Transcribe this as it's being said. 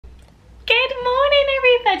Good morning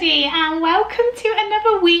everybody and welcome to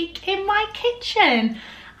another week in my kitchen.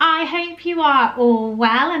 I hope you are all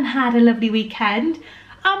well and had a lovely weekend.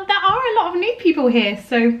 There are a lot of new people here,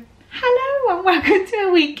 so hello and welcome to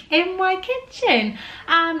a week in my kitchen.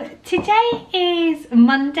 Today is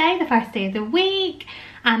Monday, the first day of the week,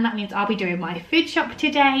 and that means I'll be doing my food shop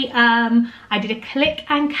today. I did a click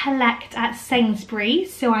and collect at Sainsbury,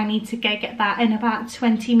 so I need to go get that in about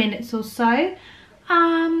 20 minutes or so.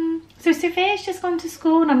 So Sophia's just gone to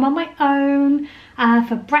school and I'm on my own.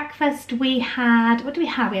 For breakfast we had, what do we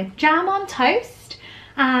have? We had jam on toast,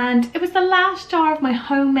 and it was the last jar of my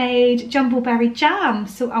homemade jumbleberry jam,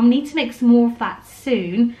 so I'll need to make some more of that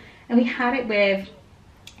soon. And we had it with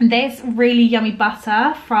this really yummy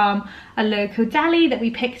butter from a local deli that we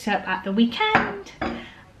picked up at the weekend.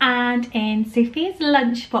 And in Sophia's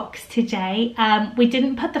lunchbox today, we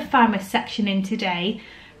didn't put the thermos section in today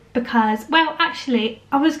because, well, actually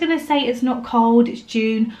I was gonna say it's not cold, it's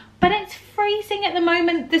June, but it's freezing at the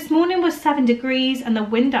moment. This morning was 7 degrees and the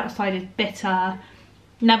wind outside is bitter.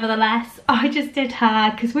 Nevertheless, I just did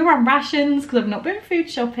her, because we were on rations because I've not been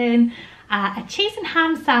food shopping, a cheese and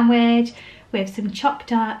ham sandwich with some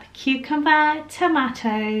chopped up cucumber,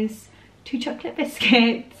 tomatoes, 2 chocolate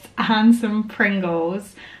biscuits and some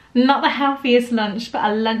Pringles. Not the healthiest lunch, but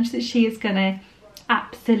a lunch that she is gonna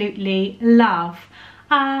absolutely love.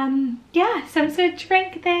 Yeah, so I'm just gonna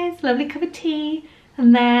drink this lovely cup of tea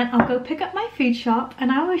and then I'll go pick up my food shop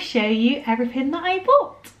and I will show you everything that I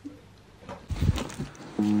bought.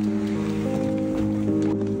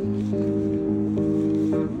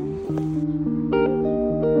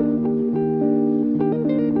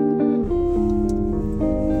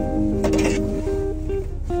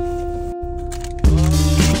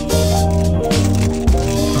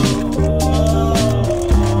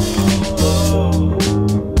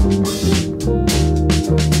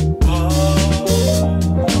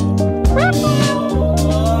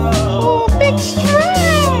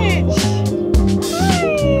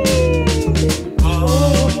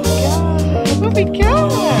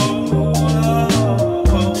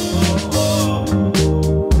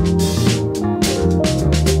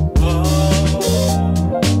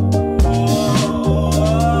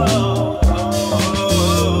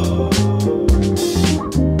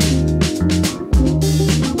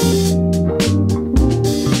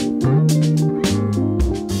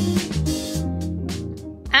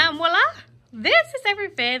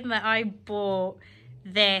 That I bought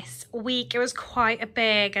this week. It was quite a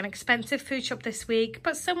big and expensive food shop this week,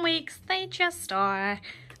 but some weeks they just are.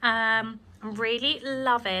 I'm really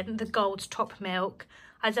loving the gold top milk.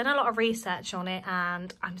 I've done a lot of research on it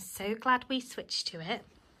and I'm so glad we switched to it.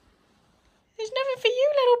 There's nothing for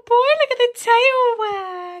you, little boy. Look at the tail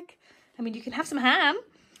wag. I mean, you can have some ham,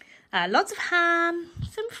 lots of ham,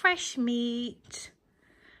 some fresh meat.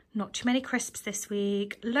 Not too many crisps this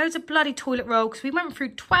week. Loads of bloody toilet roll because we went through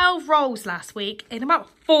 12 rolls last week in about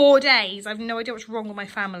 4 days. I have no idea what's wrong with my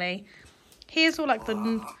family. Here's all like the...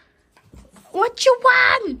 What you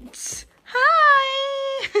want?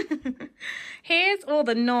 Hi! Here's all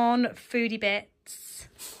the non-foodie bits.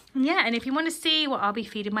 Yeah, and if you want to see what I'll be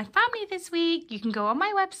feeding my family this week, you can go on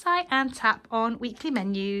my website and tap on weekly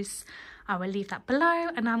menus. I will leave that below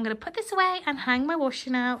and I'm going to put this away and hang my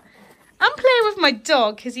washing out. I'm playing with my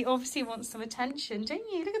dog because he obviously wants some attention, don't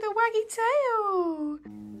you? Look at the waggy tail.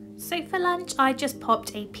 So for lunch, I just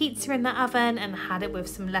popped a pizza in the oven and had it with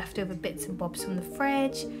some leftover bits and bobs from the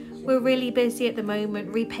fridge. We're really busy at the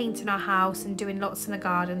moment repainting our house and doing lots in the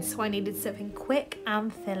garden, so I needed something quick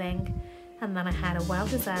and filling. And then I had a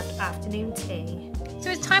well-deserved afternoon tea. So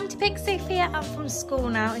it's time to pick Sophia up from school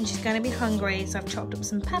now and she's going to be hungry. So I've chopped up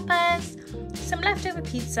some peppers, some leftover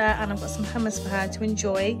pizza, and I've got some hummus for her to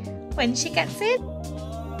enjoy when she gets in.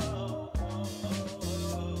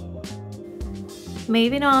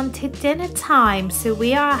 Moving on to dinner time. So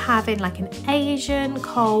we are having like an Asian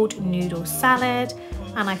cold noodle salad,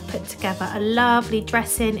 and I've put together a lovely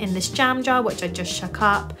dressing in this jam jar which I just shook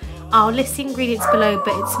up. I'll list the ingredients below,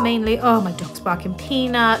 but it's mainly, oh my dog's barking,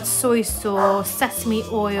 peanuts, soy sauce, sesame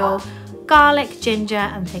oil, garlic, ginger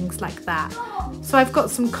and things like that. So I've got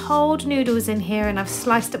some cold noodles in here and I've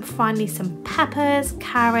sliced up finely some peppers,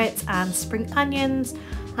 carrots and spring onions,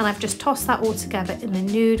 and I've just tossed that all together in the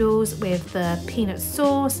noodles with the peanut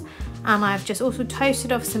sauce, and I've just also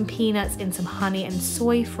toasted off some peanuts in some honey and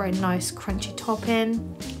soy for a nice crunchy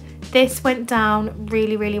topping. This went down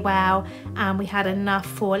really, really well, and we had enough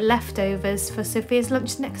for leftovers for Sophia's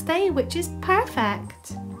lunch the next day, which is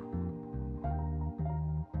perfect.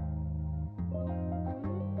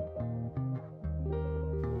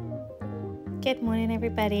 Good morning,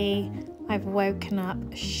 everybody. I've woken up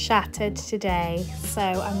shattered today, so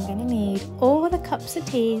I'm gonna need all the cups of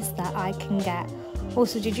teas that I can get.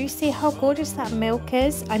 Also, did you see how gorgeous that milk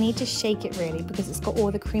is? I need to shake it really because it's got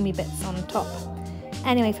all the creamy bits on top.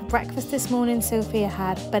 Anyway, for breakfast this morning, Sophia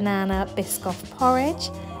had banana Biscoff porridge,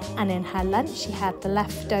 and in her lunch she had the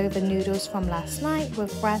leftover noodles from last night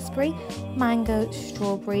with raspberry, mango,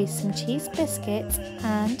 strawberry, some cheese biscuits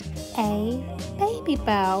and a baby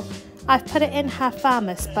bell. I've put it in her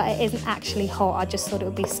thermos, but it isn't actually hot. I just thought it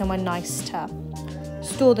would be somewhere nice to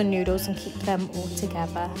store the noodles and keep them all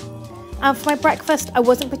together. And for my breakfast, I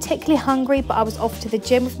wasn't particularly hungry, but I was off to the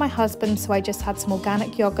gym with my husband, so I just had some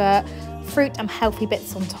organic yogurt, fruit and healthy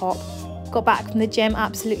bits on top. Got back from the gym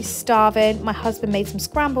absolutely starving. My husband made some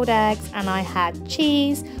scrambled eggs and I had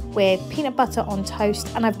cheese with peanut butter on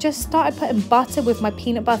toast, and I've just started putting butter with my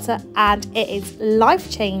peanut butter and it is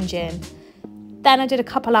life-changing. Then I did a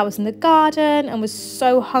couple hours in the garden and was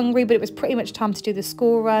so hungry, but it was pretty much time to do the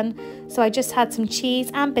school run. So I just had some cheese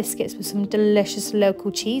and biscuits with some delicious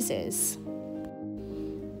local cheeses.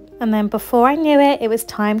 And then before I knew it, it was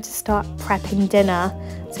time to start prepping dinner.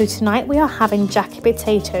 So tonight we are having jacket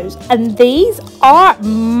potatoes, and these are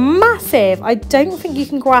massive. I don't think you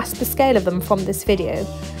can grasp the scale of them from this video.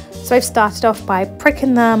 So I've started off by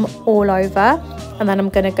pricking them all over, and then I'm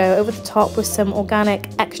going to go over the top with some organic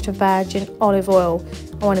extra virgin olive oil.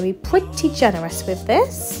 I want to be pretty generous with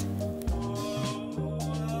this.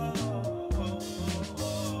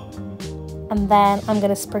 And then I'm going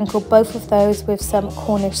to sprinkle both of those with some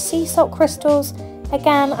Cornish sea salt crystals.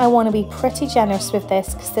 Again, I want to be pretty generous with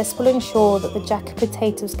this because this will ensure that the jacket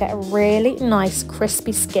potatoes get a really nice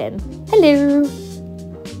crispy skin. Hello!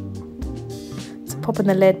 So popping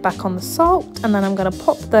the lid back on the salt, and then I'm going to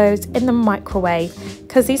pop those in the microwave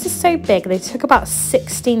because these are so big. They took about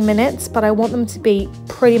 16 minutes, but I want them to be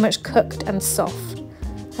pretty much cooked and soft.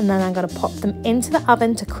 And then I'm going to pop them into the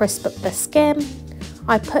oven to crisp up the skin.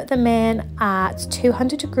 I put them in at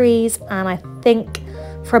 200 degrees and I think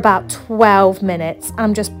for about 12 minutes.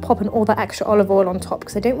 I'm just popping all that extra olive oil on top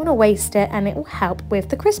because I don't want to waste it, and it will help with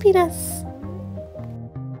the crispiness.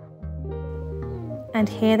 And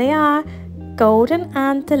here they are, golden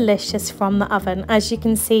and delicious from the oven. As you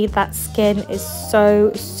can see, that skin is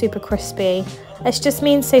so super crispy. It's just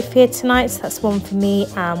me and Sophia tonight, so that's one for me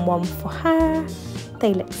and one for her.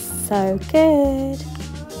 They look so good.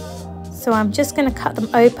 So I'm just going to cut them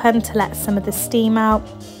open to let some of the steam out,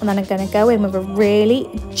 and then I'm going to go in with a really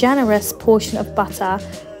generous portion of butter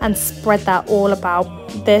and spread that all about.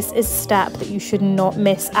 This is a step that you should not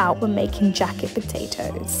miss out when making jacket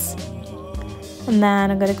potatoes. And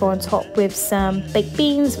then I'm going to go on top with some baked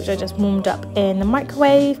beans, which I just warmed up in the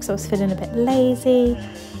microwave because I was feeling a bit lazy.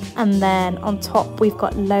 And then on top we've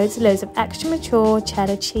got loads of extra mature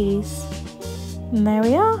cheddar cheese. And there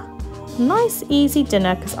we are. Nice easy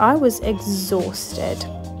dinner because I was exhausted,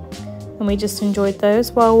 and we just enjoyed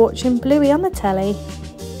those while watching Bluey on the telly.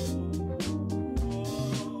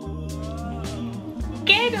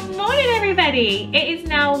 Good morning everybody, it is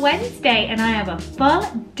now Wednesday and I have a full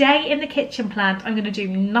day in the kitchen planned. I'm going to do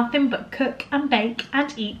nothing but cook and bake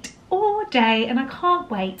and eat all day, and I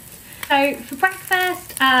can't wait. So for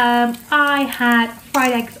breakfast I had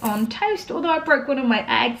fried eggs on toast, although I broke one of my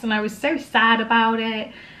eggs and I was so sad about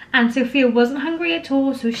it. And Sophia wasn't hungry at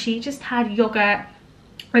all, so she just had yogurt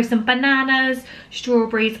with some bananas,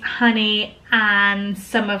 strawberries, honey, and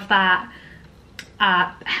some of that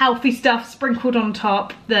healthy stuff sprinkled on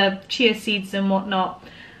top, the chia seeds and whatnot.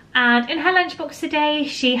 And in her lunchbox today,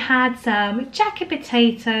 she had some jacket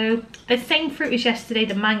potato, the same fruit as yesterday,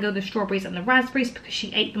 the mango, the strawberries, and the raspberries, because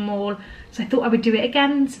she ate them all. So I thought I would do it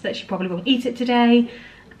again, so that she probably won't eat it today.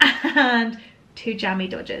 And 2 jammy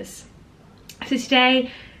dodgers. So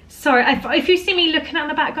today, sorry, if you see me looking out in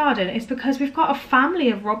the back garden, it's because we've got a family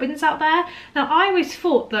of robins out there. Now, I always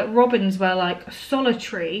thought that robins were like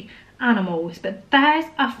solitary animals, but there's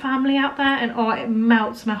a family out there, and oh, it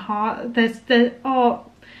melts my heart. There's the,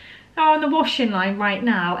 they're on the washing line right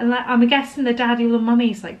now, and like, I'm guessing the daddy or the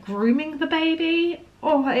mummy's like grooming the baby.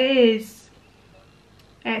 Oh,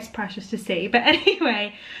 it's precious to see. But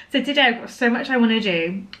anyway, so today I've got so much I want to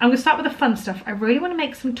do. I'm going to start with the fun stuff. I really want to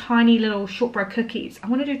make some tiny little shortbread cookies. I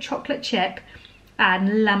want to do chocolate chip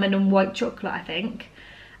and lemon and white chocolate, I think.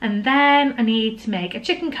 And then I need to make a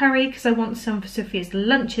chicken curry because I want some for Sophia's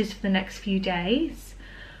lunches for the next few days.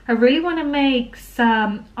 I really want to make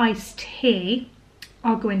some iced tea.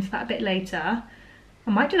 I'll go into that a bit later. I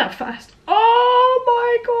might do that first. Oh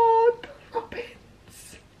my god, the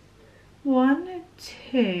robins. 1,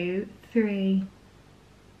 2, 3,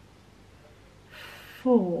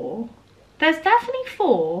 4. There's definitely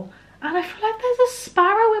 4. And I feel like there's a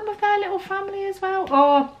sparrow in with their little family as well.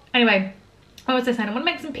 Oh, anyway, what was I saying? I want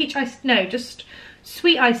to make some peach iced, no, just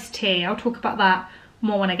sweet iced tea. I'll talk about that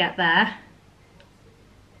more when I get there.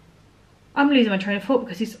 I'm losing my train of thought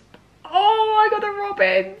because he's, oh, I got the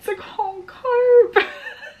robins. I can't cope.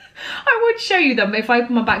 I would show you them, but if I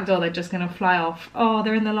open my back door, they're just going to fly off. Oh,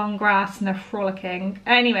 they're in the long grass and they're frolicking.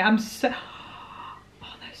 Anyway, I'm so,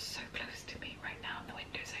 oh, they're so close to me right now and the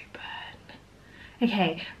window's open.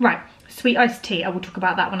 Okay, right. Sweet iced tea, I will talk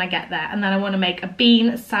about that when I get there. And then I want to make a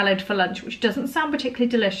bean salad for lunch, which doesn't sound particularly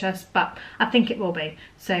delicious, but I think it will be.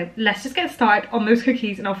 So let's just get started on those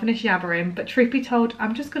cookies and I'll finish yabbering. But truth be told,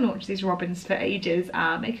 I'm just going to watch these robins for ages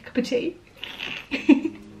and make a cup of tea.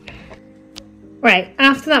 Right,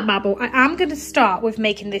 after that babble, I am going to start with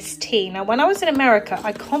making this tea. Now, when I was in America,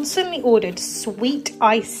 I constantly ordered sweet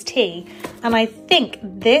iced tea. And I think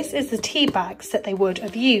this is the tea bags that they would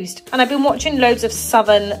have used. And I've been watching loads of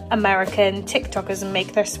Southern American TikTokers and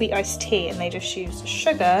make their sweet iced tea. And they just use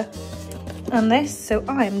sugar and this. So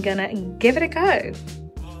I'm going to give it a go.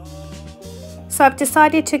 So I've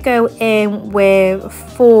decided to go in with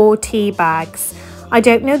 4 tea bags. I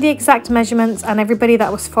don't know the exact measurements, and everybody that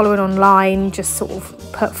was following online just sort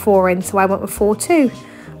of put 4 in, so I went with 4 too.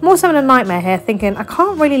 I'm also having a nightmare here thinking I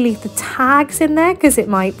can't really leave the tags in there because it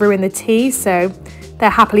might ruin the tea, so they're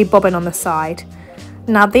happily bobbing on the side.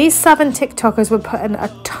 Now these Southern TikTokers were putting a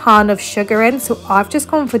ton of sugar in, so I've just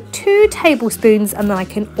gone for 2 tablespoons and then I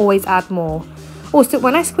can always add more. Also,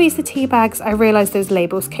 when I squeezed the tea bags, I realised those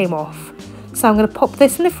labels came off. So I'm going to pop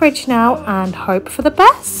this in the fridge now and hope for the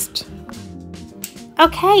best.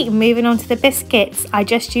 Okay, moving on to the biscuits. I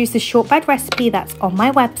just used the shortbread recipe that's on my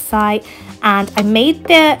website, and I made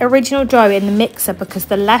the original dough in the mixer because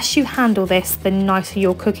the less you handle this, the nicer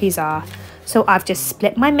your cookies are. So I've just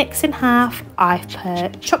split my mix in half, I've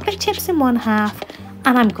put chocolate chips in one half,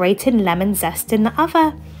 and I'm grating lemon zest in the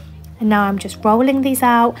other. And now I'm just rolling these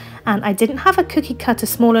out, and I didn't have a cookie cutter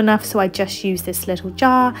small enough, so I just used this little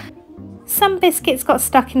jar. Some biscuits got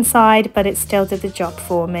stuck inside, but it still did the job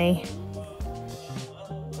for me.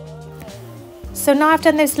 So now I've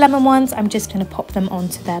done those lemon ones, I'm just going to pop them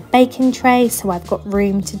onto their baking tray so I've got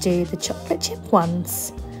room to do the chocolate chip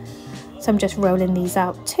ones. So I'm just rolling these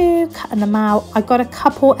out too, cutting them out. I got a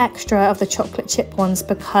couple extra of the chocolate chip ones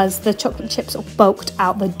because the chocolate chips are bulked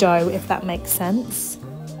out the dough, if that makes sense.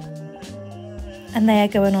 And they are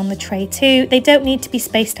going on the tray too. They don't need to be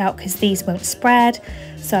spaced out because these won't spread.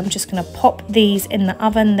 So I'm just going to pop these in the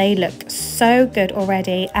oven. They look so good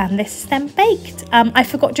already, and this is then baked. I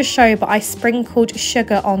forgot to show, but I sprinkled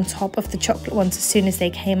sugar on top of the chocolate ones as soon as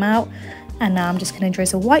they came out. And now I'm just going to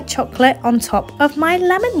drizzle white chocolate on top of my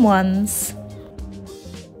lemon ones.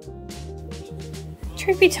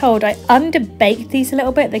 Truth be told, I underbaked these a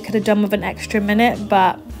little bit. They could have done with an extra minute,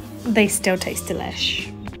 but they still taste delish.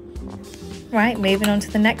 Right, moving on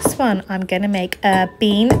to the next one. I'm going to make a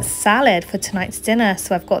bean salad for tonight's dinner.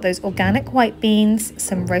 So I've got those organic white beans,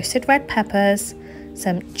 some roasted red peppers,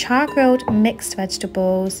 some char-grilled mixed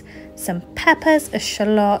vegetables, some peppers, a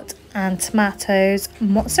shallot and tomatoes,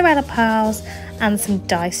 mozzarella pearls, and some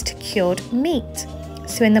diced cured meat.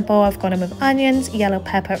 So in the bowl I've got them with onions, yellow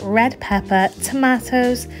pepper, red pepper,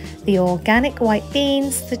 tomatoes, the organic white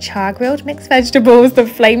beans, the char-grilled mixed vegetables, the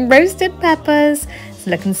flame roasted peppers. It's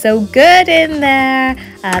looking so good in there.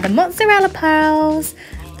 The mozzarella pearls,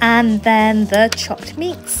 and then the chopped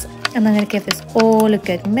meats. And I'm going to give this all a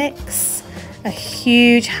good mix. A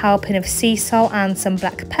huge helping of sea salt and some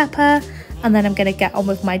black pepper. And then I'm going to get on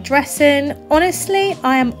with my dressing. Honestly,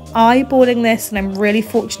 I am eyeballing this, and I'm really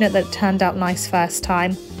fortunate that it turned out nice first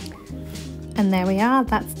time. And there we are,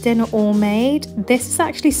 that's dinner all made. This is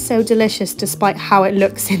actually so delicious despite how it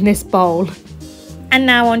looks in this bowl. And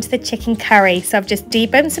now on to the chicken curry. So I've just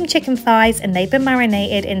deboned some chicken thighs and they've been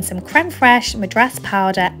marinated in some creme fraiche, madras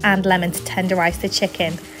powder and lemon to tenderize the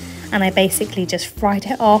chicken. And I basically just fried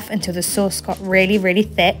it off until the sauce got really, really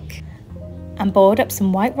thick. And boiled up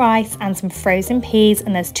some white rice and some frozen peas,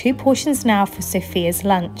 and there's 2 portions now for Sophia's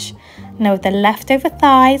lunch. Now with the leftover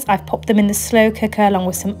thighs, I've popped them in the slow cooker along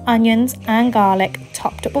with some onions and garlic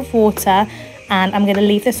topped up with water. And I'm going to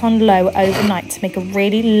leave this on low overnight to make a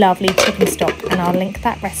really lovely chicken stock, and I'll link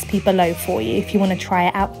that recipe below for you if you want to try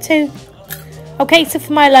it out too. Okay, so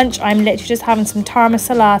for my lunch, I'm literally just having some tara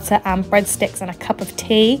salata and breadsticks and a cup of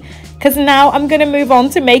tea, because now I'm going to move on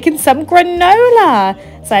to making some granola.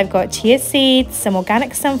 So I've got chia seeds, some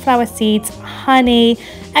organic sunflower seeds, honey,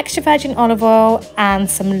 extra virgin olive oil, and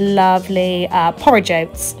some lovely porridge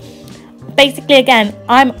oats. Basically, again,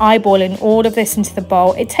 I'm eyeballing all of this into the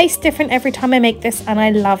bowl. It tastes different every time I make this and I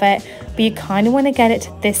love it, but you kind of want to get it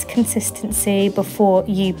to this consistency before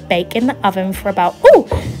you bake in the oven for about, oh,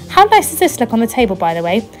 how nice does this look on the table, by the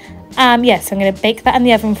way? Yes, I'm going to bake that in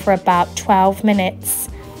the oven for about 12 minutes.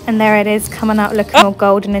 And there it is, coming out looking all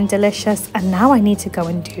golden and delicious. And now I need to go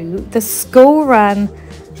and do the school run.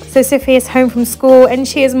 So Sophia's home from school and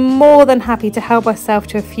she is more than happy to help herself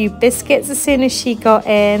to a few biscuits as soon as she got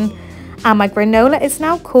in. And my granola is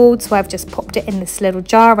now cooled, so I've just popped it in this little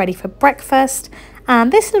jar ready for breakfast.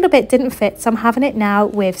 And this little bit didn't fit, so I'm having it now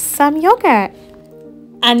with some yogurt.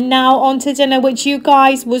 And now on to dinner, which you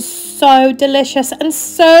guys was so delicious, and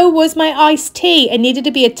so was my iced tea. It needed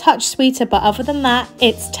to be a touch sweeter, but other than that,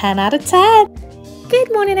 it's 10 out of 10.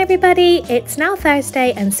 Good morning, everybody. It's now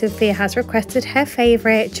Thursday, and Sophia has requested her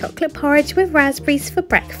favourite chocolate porridge with raspberries for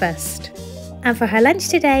breakfast. And for her lunch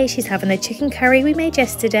today, she's having the chicken curry we made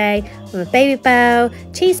yesterday with a baby bell,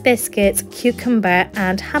 cheese biscuits, cucumber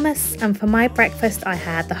and hummus. And for my breakfast, I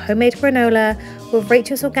had the homemade granola with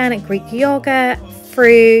Rachel's organic Greek yogurt,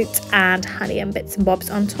 fruit and honey and bits and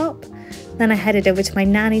bobs on top. Then I headed over to my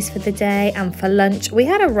nanny's for the day, and for lunch we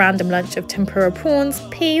had a random lunch of tempura prawns,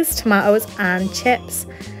 peas, tomatoes and chips,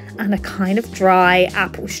 and a kind of dry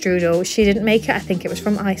apple strudel. She didn't make it, I think it was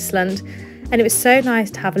from Iceland, and it was so nice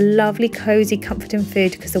to have lovely cozy comforting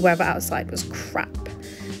food because the weather outside was crap.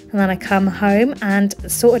 And then I come home and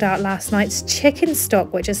sorted out last night's chicken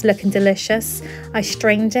stock, which is looking delicious. I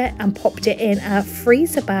strained it and popped it in a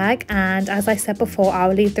freezer bag, and as I said before,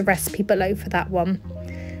 I'll leave the recipe below for that one.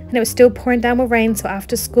 And it was still pouring down with rain, so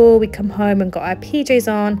after school we come home and got our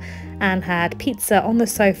PJs on and had pizza on the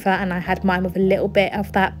sofa, and I had mine with a little bit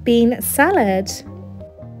of that bean salad.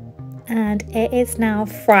 And it is now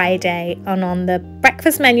Friday, and on the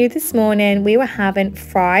breakfast menu this morning we were having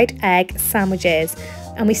fried egg sandwiches.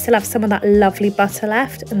 And we still have some of that lovely butter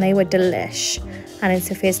left, and they were delish. And in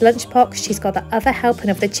Sophia's lunchbox, she's got the other helping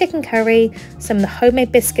of the chicken curry, some of the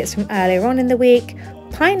homemade biscuits from earlier on in the week,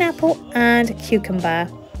 pineapple and cucumber.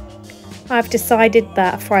 I've decided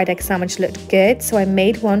that a fried egg sandwich looked good, so I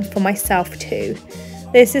made one for myself too.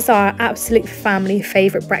 This is our absolute family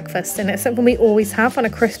favourite breakfast, and it's something we always have on a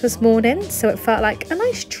Christmas morning, so it felt like a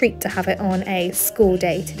nice treat to have it on a school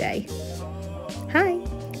day today. Hi!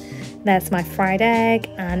 There's my fried egg,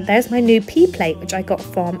 and there's my new pea plate which I got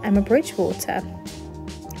from Emma Bridgewater.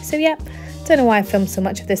 So yeah, don't know why I filmed so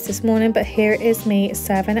much of this morning, but here is me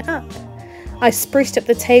serving it up. I spruced up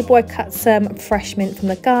the table, I cut some fresh mint from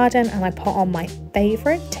the garden, and I put on my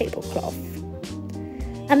favourite tablecloth.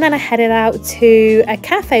 And then I headed out to a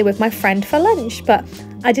cafe with my friend for lunch, but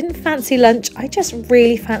I didn't fancy lunch, I just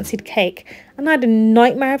really fancied cake. And I had a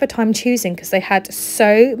nightmare of a time choosing because they had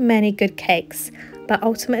so many good cakes. But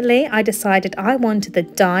ultimately I decided I wanted the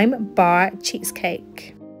dime bar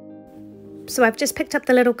cheesecake. So I've just picked up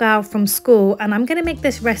the little girl from school, and I'm going to make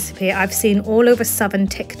this recipe I've seen all over Southern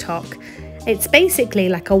TikTok. It's basically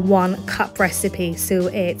like a 1 cup recipe, so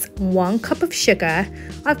it's 1 cup of sugar.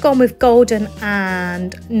 I've gone with golden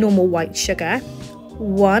and normal white sugar.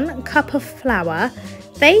 1 cup of flour.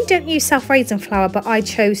 They don't use self-raising flour, but I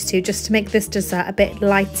chose to just to make this dessert a bit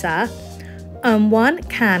lighter. And 1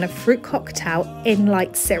 can of fruit cocktail in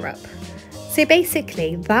light syrup. So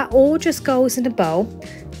basically that all just goes in a bowl.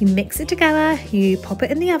 You mix it together, you pop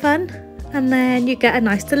it in the oven, and then you get a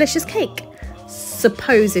nice delicious cake,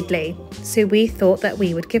 supposedly. So we thought that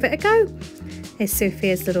we would give it a go. Here's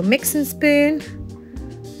Sophia's little mixing spoon,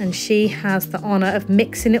 and she has the honour of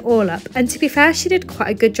mixing it all up. And to be fair, she did quite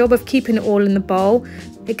a good job of keeping it all in the bowl.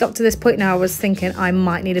 It got to this point now I was thinking I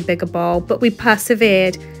might need a bigger bowl, but we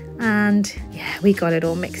persevered. And yeah, we got it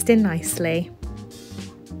all mixed in nicely.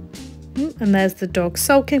 And there's the dog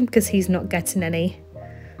sulking because he's not getting any.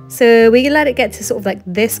 So we let it get to sort of like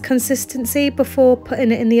this consistency before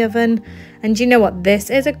putting it in the oven. And you know what?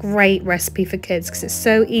 This is a great recipe for kids because it's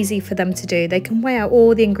so easy for them to do. They can weigh out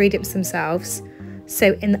all the ingredients themselves.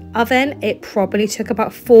 So in the oven, it probably took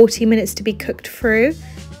about 40 minutes to be cooked through.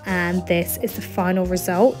 And this is the final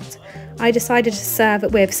result. I decided to serve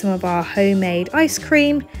it with some of our homemade ice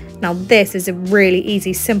cream. Now this is a really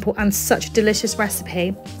easy, simple and such a delicious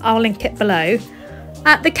recipe. I'll link it below.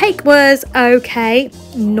 The cake was okay.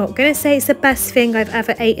 Not gonna say it's the best thing I've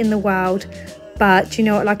ever ate in the world, but you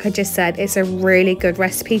know what, like I just said, it's a really good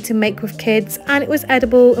recipe to make with kids, and it was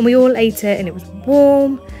edible and we all ate it, and it was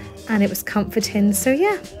warm and it was comforting. So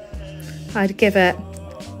yeah, I'd give it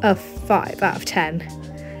a 5 out of 10.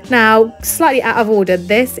 Now, slightly out of order,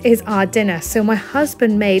 this is our dinner. So my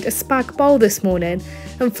husband made a spag bowl this morning.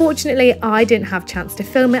 Unfortunately, I didn't have a chance to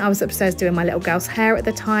film it. I was upstairs doing my little girl's hair at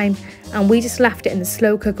the time, and we just left it in the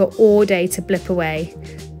slow cooker all day to blip away.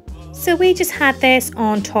 So we just had this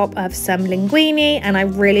on top of some linguine, and I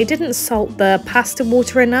really didn't salt the pasta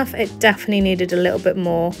water enough. It definitely needed a little bit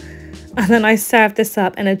more. And then I served this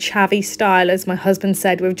up in a chavvy style, as my husband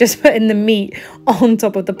said, with just putting the meat on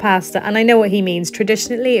top of the pasta. And I know what he means.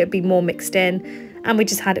 Traditionally, it'd be more mixed in. And we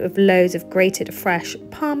just had it with loads of grated fresh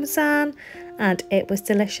parmesan. And it was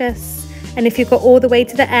delicious. And if you got all the way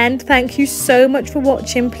to the end, thank you so much for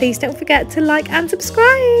watching. Please don't forget to like and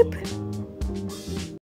subscribe.